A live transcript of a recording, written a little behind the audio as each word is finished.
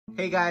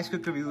Hey guys,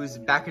 quick reviews,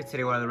 back here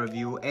today with another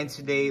review, and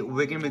today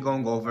we're going to be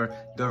going over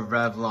the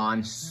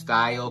Revlon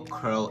Style,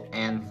 Curl,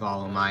 and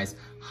Volumize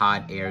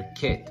Hot Air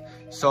Kit.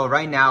 So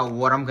right now,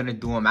 what I'm going to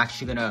do, I'm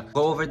actually going to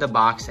go over the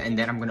box and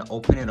then I'm going to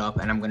open it up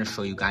and I'm going to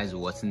show you guys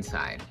what's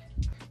inside.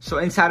 So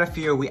inside of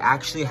here, we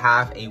actually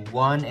have a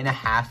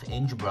 1.5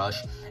 inch brush,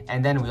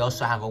 and then we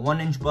also have a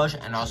 1 inch brush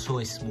and also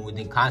a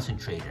smoothing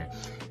concentrator.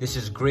 This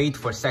is great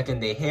for second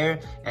day hair,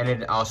 and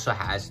it also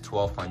has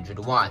 1200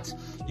 watts.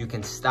 You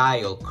can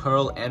style,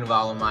 curl, and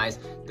volumize.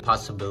 The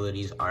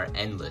possibilities are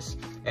endless.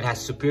 It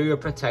has superior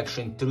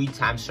protection, 3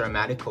 times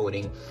ceramic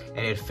coating,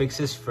 and it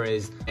fixes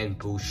frizz and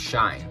boosts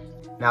shine.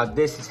 Now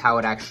this is how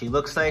it actually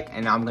looks like,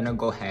 and I'm gonna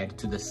go ahead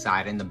to the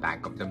side and the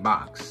back of the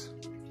box.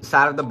 The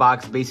side of the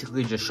box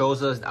basically just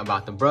shows us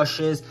about the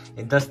brushes.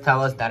 It does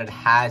tell us that it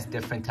has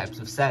different types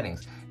of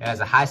settings. It has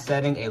a high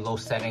setting, a low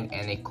setting,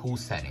 and a cool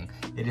setting.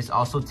 It is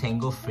also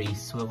tangle-free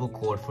swivel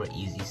cord for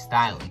easy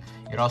styling.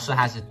 It also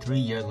has a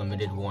 3-year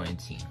limited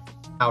warranty.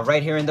 Now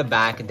right here in the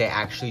back, they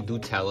actually do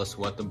tell us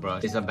what the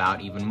brush is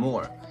about even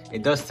more.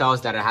 It does tell us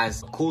that it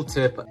has a cool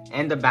tip,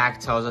 and the back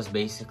tells us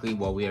basically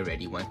what we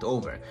already went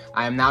over.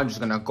 I am now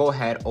just gonna go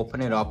ahead,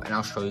 open it up, and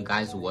I'll show you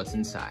guys what's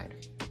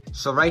inside.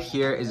 So right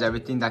here is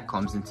everything that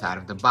comes inside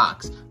of the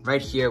box.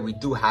 Right here we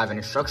do have an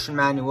instruction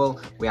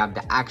manual, we have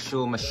the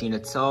actual machine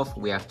itself,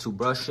 we have 2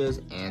 brushes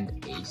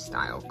and a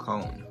style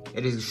cone.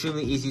 It is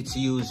extremely easy to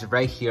use.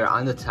 Right here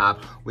on the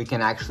top we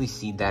can actually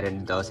see that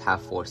it does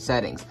have 4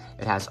 settings.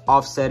 It has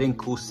off setting,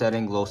 cool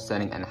setting, low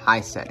setting, and high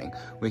setting.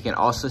 We can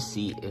also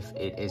see if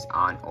it is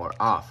on or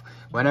off.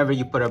 Whenever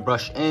you put a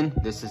brush in,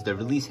 this is the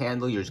release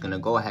handle, you're just going to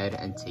go ahead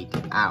and take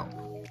it out.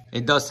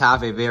 It does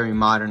have a very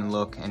modern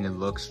look and it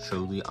looks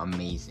truly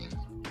amazing.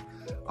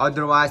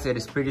 Otherwise, it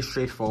is pretty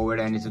straightforward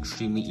and is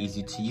extremely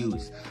easy to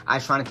use. I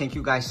just want to thank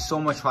you guys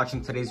so much for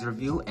watching today's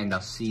review, and I'll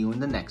see you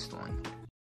in the next one.